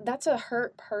 that's a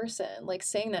hurt person, like,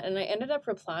 saying that. And I ended up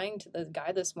replying to the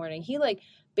guy this morning. He, like,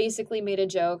 basically made a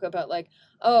joke about, like,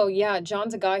 oh yeah,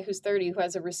 John's a guy who's 30 who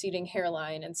has a receding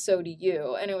hairline, and so do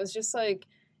you. And it was just like,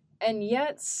 and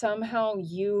yet somehow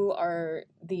you are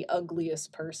the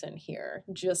ugliest person here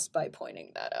just by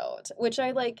pointing that out, which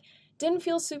I, like, didn't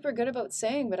feel super good about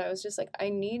saying, but I was just like, I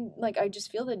just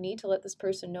feel the need to let this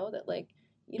person know that, like,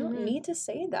 you don't need to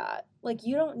say that. Like,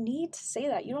 you don't need to say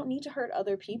that. You don't need to hurt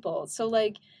other people. So,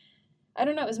 like, I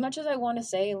don't know, as much as I want to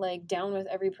say, like, down with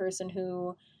every person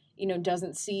who, you know,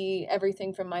 doesn't see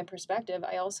everything from my perspective,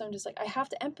 I also am just like, I have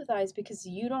to empathize because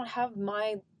you don't have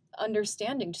my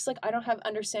understanding, just like I don't have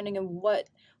understanding of what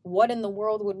in the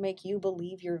world would make you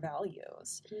believe your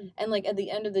values. And, like, at the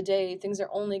end of the day, things are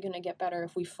only going to get better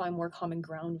if we find more common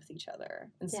ground with each other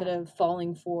instead of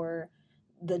falling for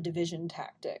the division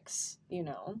tactics, you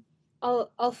know.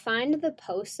 I'll find the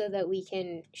post so that we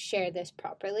can share this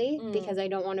properly because I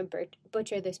don't want to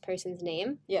butcher this person's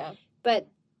name. Yeah. But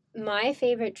my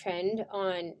favorite trend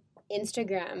on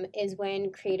Instagram is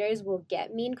when creators will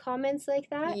get mean comments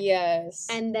like that. Yes.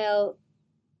 And they'll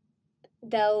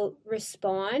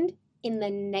respond in the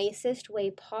nicest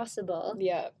way possible.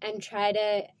 Yeah. And try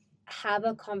to have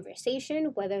a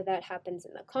conversation, whether that happens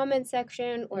in the comment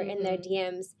section or in their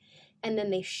DMs, and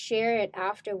then they share it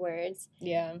afterwards.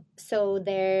 Yeah. So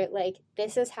they're like,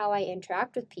 this is how I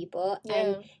interact with people. Yeah.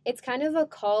 And it's kind of a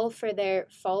call for their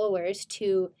followers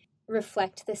to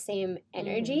reflect the same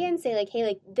energy and say, like, hey,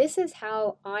 like, this is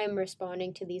how I'm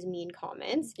responding to these mean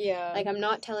comments. Yeah. Like, I'm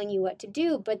not telling you what to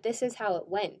do, but this is how it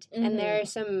went. And there are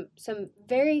some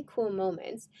very cool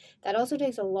moments. That also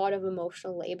takes a lot of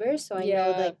emotional labor, so I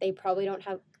know, like, they probably don't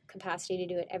have capacity to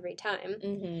do it every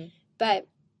time. But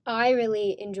I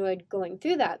really enjoyed going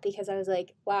through that because I was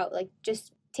like, wow, like,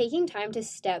 just taking time to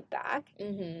step back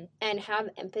and have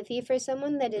empathy for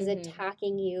someone that is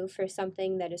attacking you for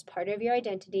something that is part of your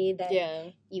identity that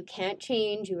you can't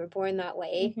change, you were born that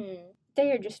way.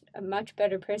 They are just a much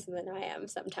better person than I am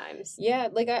sometimes. Yeah,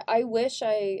 like, I wish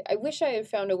I had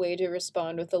found a way to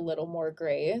respond with a little more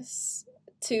grace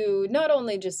to not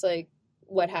only just, like,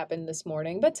 what happened this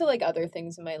morning, but to, like, other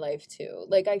things in my life too.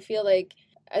 Like, I feel like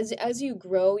as you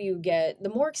grow, you get, the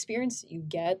more experience you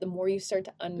get, the more you start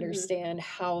to understand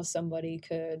how somebody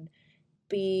could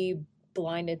be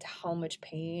blinded to how much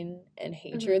pain and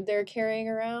hatred they're carrying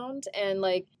around. And,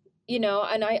 like, you know,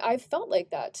 and I felt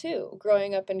like that too,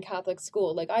 growing up in Catholic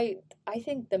school. Like, I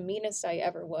think the meanest I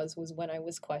ever was when I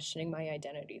was questioning my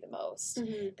identity the most,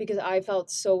 because I felt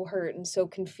so hurt and so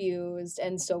confused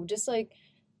and so just, like,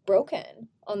 broken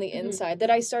on the inside that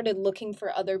I started looking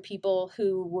for other people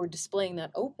who were displaying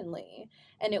that openly.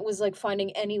 And it was like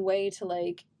finding any way to,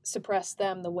 like, suppress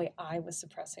them the way I was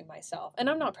suppressing myself. And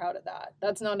I'm not proud of that.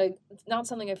 That's not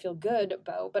something I feel good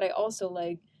about, but I also,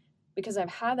 like, because I've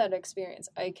had that experience,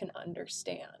 I can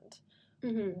understand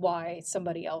why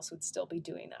somebody else would still be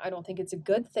doing that. I don't think it's a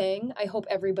good thing. I hope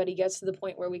everybody gets to the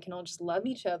point where we can all just love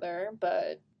each other,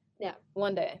 but yeah,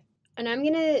 one day. and I'm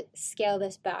going to scale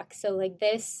this back. So, like,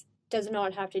 this does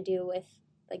not have to do with,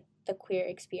 like, the queer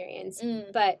experience,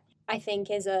 but I think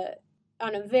is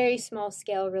on a very small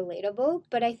scale relatable.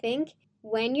 But I think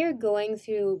when you're going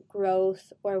through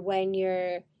growth, or when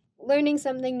you're learning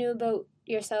something new about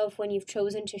yourself, when you've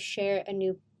chosen to share a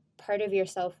new part of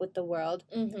yourself with the world,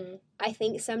 I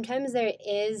think sometimes there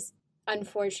is,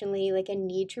 unfortunately, like, a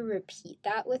need to repeat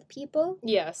that with people.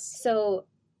 Yes. So,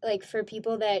 like, for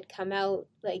people that come out,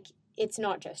 like, it's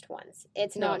not just once.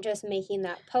 It's not just making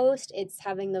that post. It's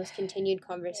having those continued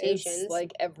conversations. It's,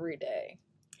 like, every day.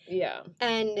 Yeah.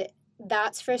 And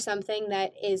that's for something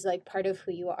that is, like, part of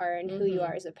who you are and who you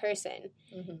are as a person.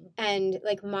 And,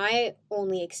 like, my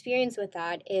only experience with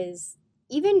that is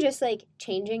even just, like,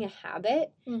 changing a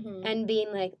habit and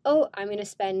being like, oh, I'm going to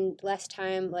spend less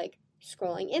time, like,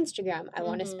 scrolling Instagram. I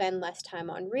want to spend less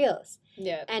time on Reels.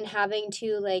 Yeah. And having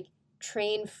to, like,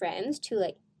 train friends to,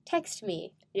 like, text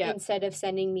me instead of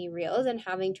sending me Reels, and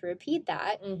having to repeat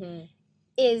that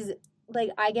is, like,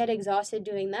 I get exhausted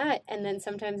doing that, and then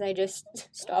sometimes I just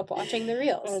stop watching the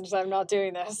Reels. I'm not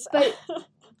doing this. But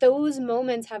those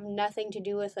moments have nothing to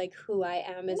do with, like, who I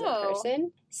am as a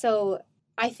person. So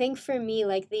I think for me,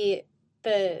 like, the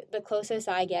closest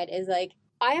I get is, like,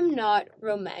 I am not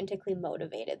romantically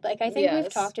motivated. Like, I think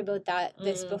we've talked about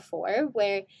this before,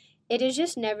 where it has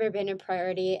just never been a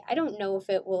priority. I don't know if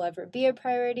it will ever be a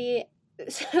priority.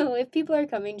 So if people are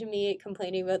coming to me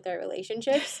complaining about their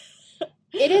relationships,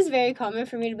 it is very common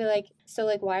for me to be like, so,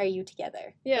 like, why are you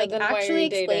together? Yeah, like, then actually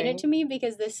explain dating? it to me,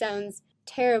 because this sounds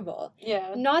terrible.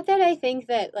 Yeah. Not that I think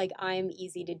that, like, I'm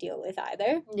easy to deal with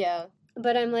either. Yeah.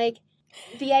 But I'm like,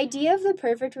 the idea of the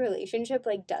perfect relationship,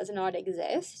 like, does not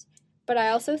exist. But I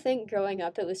also think growing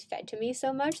up, it was fed to me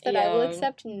so much that I will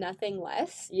accept nothing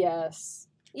less. Yes.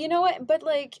 You know what? But,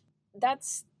 like,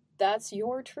 that's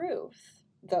your truth,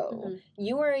 though.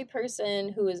 You are a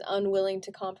person who is unwilling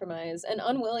to compromise and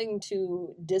unwilling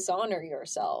to dishonor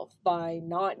yourself by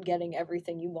not getting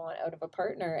everything you want out of a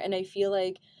partner. And I feel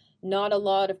like not a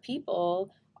lot of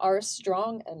people are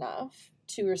strong enough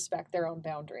to respect their own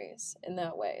boundaries in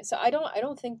that way. So I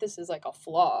don't think this is, like, a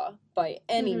flaw by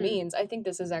any means. I think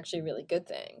this is actually a really good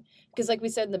thing. Because, like we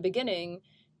said in the beginning,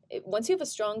 once you have a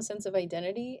strong sense of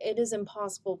identity, it is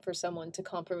impossible for someone to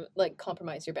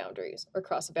compromise your boundaries or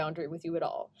cross a boundary with you at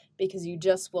all, because you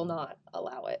just will not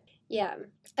allow it. Yeah.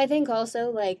 I think also,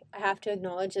 like, I have to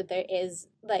acknowledge that there is,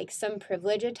 like, some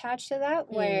privilege attached to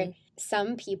that, where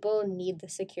some people need the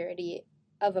security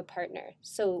of a partner.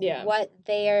 So what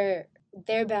their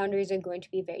boundaries are going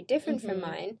to be very different from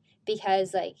mine,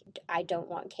 because, like, I don't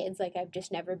want kids. Like, I've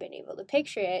just never been able to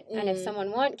picture it. And if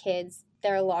someone want kids,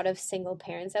 there are a lot of single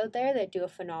parents out there that do a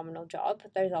phenomenal job,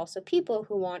 but there's also people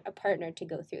who want a partner to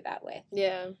go through that with.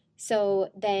 Yeah. So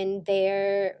then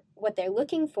what they're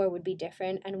looking for would be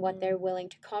different, and what they're willing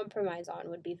to compromise on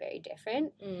would be very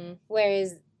different.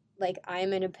 Whereas, like,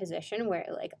 I'm in a position where,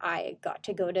 like, I got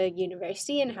to go to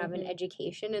university and have an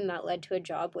education, and that led to a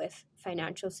job with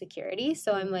financial security.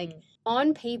 So I'm like,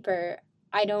 on paper,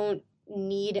 I don't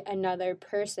need another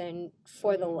person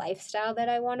for the lifestyle that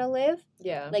I want to live.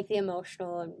 Yeah. Like, the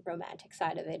emotional and romantic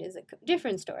side of it is a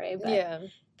different story, but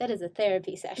that is a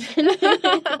therapy session.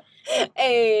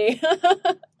 Hey.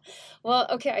 Well,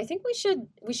 okay, I think we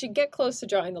should get close to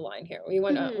drawing the line here. We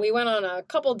went on a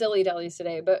couple dilly-dallies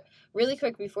today, but really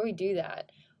quick before we do that,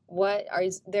 do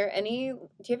you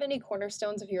have any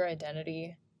cornerstones of your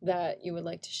identity that you would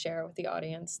like to share with the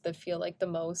audience that feel like the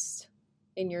most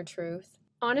in your truth?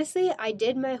 Honestly, I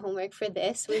did my homework for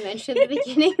this. We mentioned at the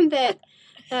beginning that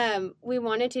we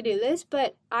wanted to do this,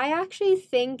 but I actually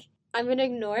think I'm going to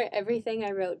ignore everything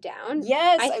I wrote down.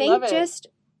 Yes, I think love it. Just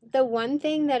the one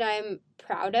thing that I'm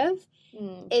proud of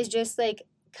is just, like,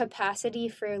 capacity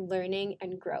for learning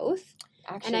and growth.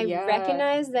 Actually, and I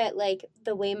recognize that, like,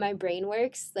 the way my brain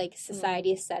works, like,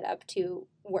 society is set up to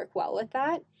work well with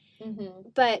that.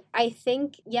 But I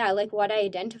think, like, what I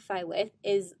identify with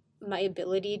is my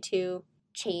ability to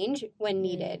change when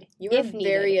needed. You are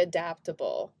very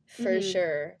adaptable, for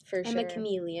sure. I'm a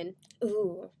chameleon.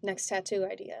 Ooh, next tattoo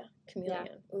idea. Chameleon.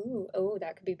 Yeah. Ooh,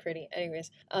 that could be pretty.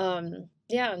 Anyways, I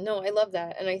love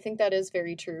that. And I think that is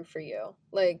very true for you.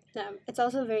 Like, it's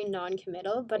also very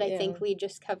non-committal, but I think we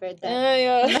just covered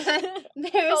that.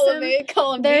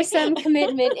 There's some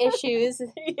commitment issues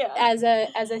as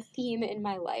a theme in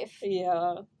my life.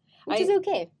 Yeah. Which is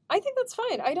okay. I think that's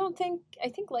fine. I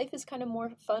think life is kind of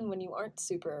more fun when you aren't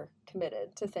super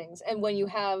committed to things. And when you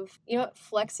have,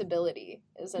 flexibility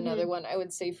is another one I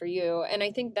would say for you. And I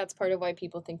think that's part of why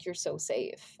people think you're so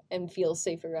safe and feel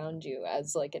safe around you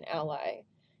as, like, an ally,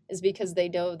 is because they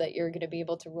know that you're going to be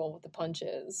able to roll with the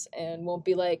punches and won't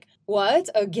be like, what,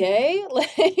 a gay?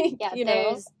 Like, Yeah, you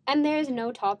know? there's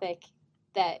no topic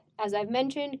that, as I've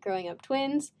mentioned, growing up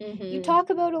twins, Mm-hmm. you talk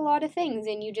about a lot of things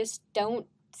and you just don't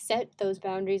set those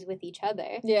boundaries with each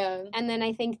other. Yeah. And then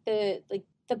I think the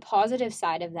positive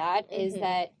side of that is Mhm.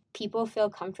 that people feel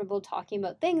comfortable talking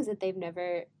about things that they've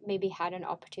never maybe had an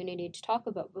opportunity to talk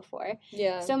about before.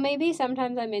 Yeah. So maybe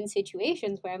sometimes I'm in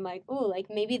situations where I'm like, oh, like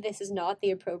maybe this is not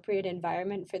the appropriate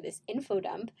environment for this info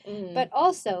dump. Mhm. But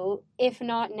also, if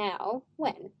not now,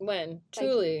 when? When?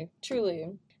 Truly.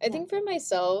 I think for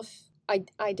myself,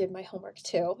 I did my homework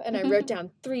too, and I wrote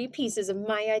down 3 pieces of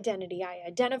my identity I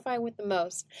identify with the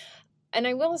most. And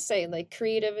I will say, like,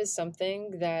 creative is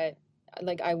something that,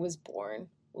 like, I was born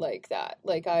like that.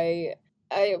 Like, I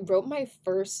wrote my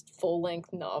first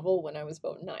full-length novel when I was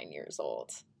about 9 years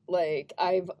old. Like,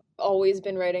 I've always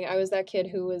been writing. I was that kid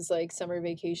who was, like, summer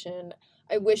vacation.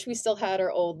 I wish we still had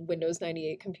our old Windows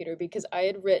 98 computer because I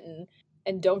had written,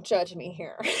 and don't judge me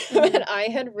here, but I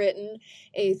had written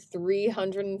a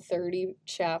 330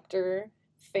 chapter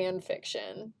fan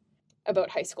fiction about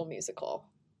High School Musical.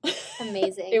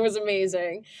 Amazing. It was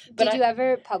amazing. But Did you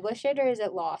ever publish it, or is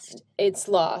it lost? It's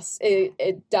lost.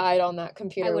 It died on that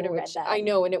computer. I would have read that. I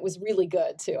know, and it was really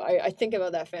good too. I think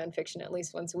about that fan fiction at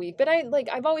least once a week. But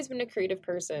I've always been a creative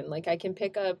person. Like, I can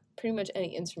pick up pretty much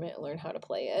any instrument and learn how to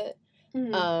play it.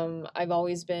 Mhm. I've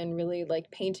always been really, like,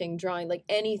 painting, drawing, like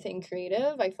anything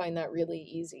creative. I find that really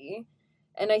easy.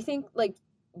 And I think, like,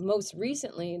 most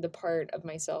recently, the part of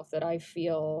myself that I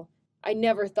feel I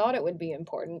never thought it would be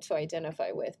important to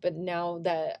identify with, but now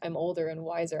that I'm older and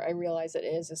wiser, I realize it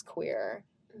is queer.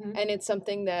 Mhm. And it's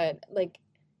something that, like,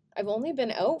 I've only been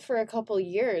out for a couple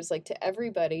years, like, to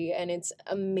everybody, and it's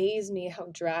amazed me how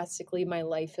drastically my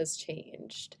life has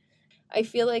changed. I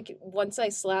feel like once I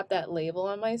slapped that label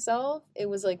on myself, it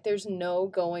was like, there's no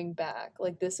going back.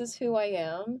 Like, this is who I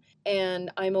am,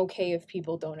 and I'm okay if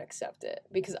people don't accept it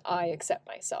because I accept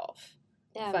myself.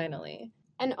 Yeah. Finally.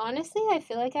 And honestly, I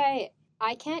feel like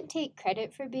I can't take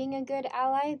credit for being a good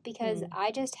ally because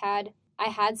I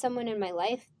had someone in my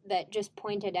life that just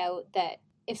pointed out that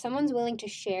if someone's willing to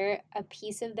share a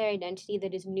piece of their identity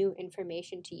that is new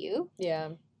information to you,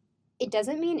 Yeah. it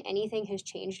doesn't mean anything has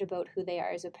changed about who they are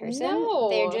as a person. No.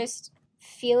 They're just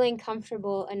feeling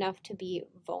comfortable enough to be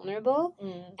vulnerable,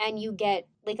 and you get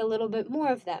like a little bit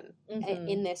more of them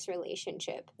in this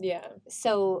relationship. Yeah.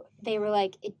 So they were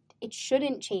like, it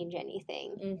shouldn't change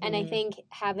anything. And I think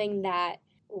having that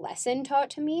lesson taught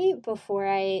to me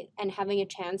and having a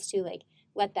chance to, like,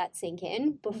 let that sink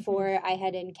in before I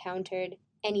had encountered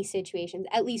any situations,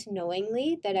 at least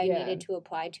knowingly, that I needed to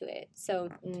apply to it. So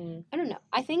I don't know.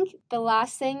 I think the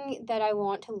last thing that I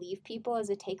want to leave people as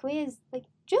a takeaway is, like,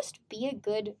 just be a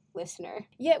good listener.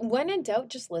 Yeah, when in doubt,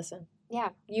 just listen.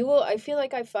 Yeah. You will. I feel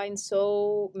like I find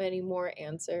so many more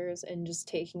answers in just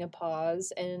taking a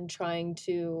pause and trying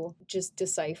to just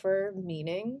decipher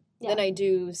meaning than I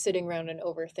do sitting around and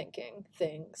overthinking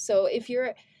things. So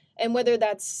and whether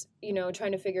that's,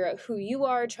 trying to figure out who you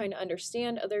are, trying to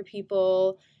understand other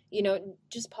people,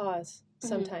 just pause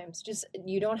sometimes. Just,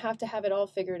 you don't have to have it all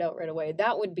figured out right away.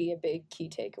 That would be a big key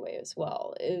takeaway as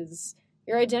well, is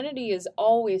your identity is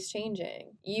always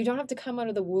changing. You don't have to come out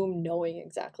of the womb knowing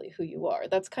exactly who you are.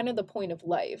 That's kind of the point of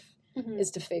life,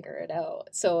 is to figure it out.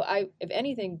 So if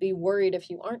anything, be worried if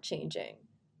you aren't changing.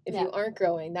 If you aren't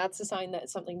growing, that's a sign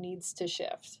that something needs to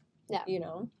shift. Yeah.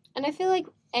 And I feel like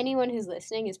anyone who's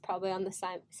listening is probably on the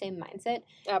same mindset.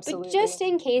 Absolutely. But just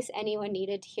in case anyone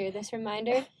needed to hear this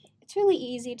reminder, it's really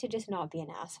easy to just not be an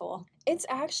asshole. It's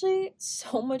actually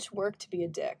so much work to be a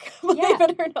dick, believe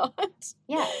it or not.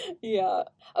 Yeah. Yeah.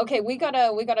 Okay, we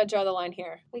gotta draw the line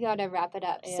here. We gotta wrap it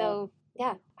up. Yeah. So,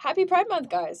 yeah. Happy Pride Month,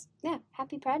 guys. Yeah,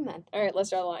 happy Pride Month. All right, let's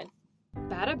draw the line.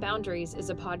 Bad at Boundaries is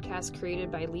a podcast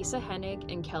created by Lisa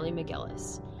Hennig and Kelly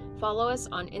McGillis. Follow us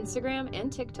on Instagram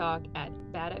and TikTok at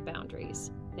Bad at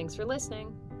Boundaries. Thanks for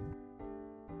listening.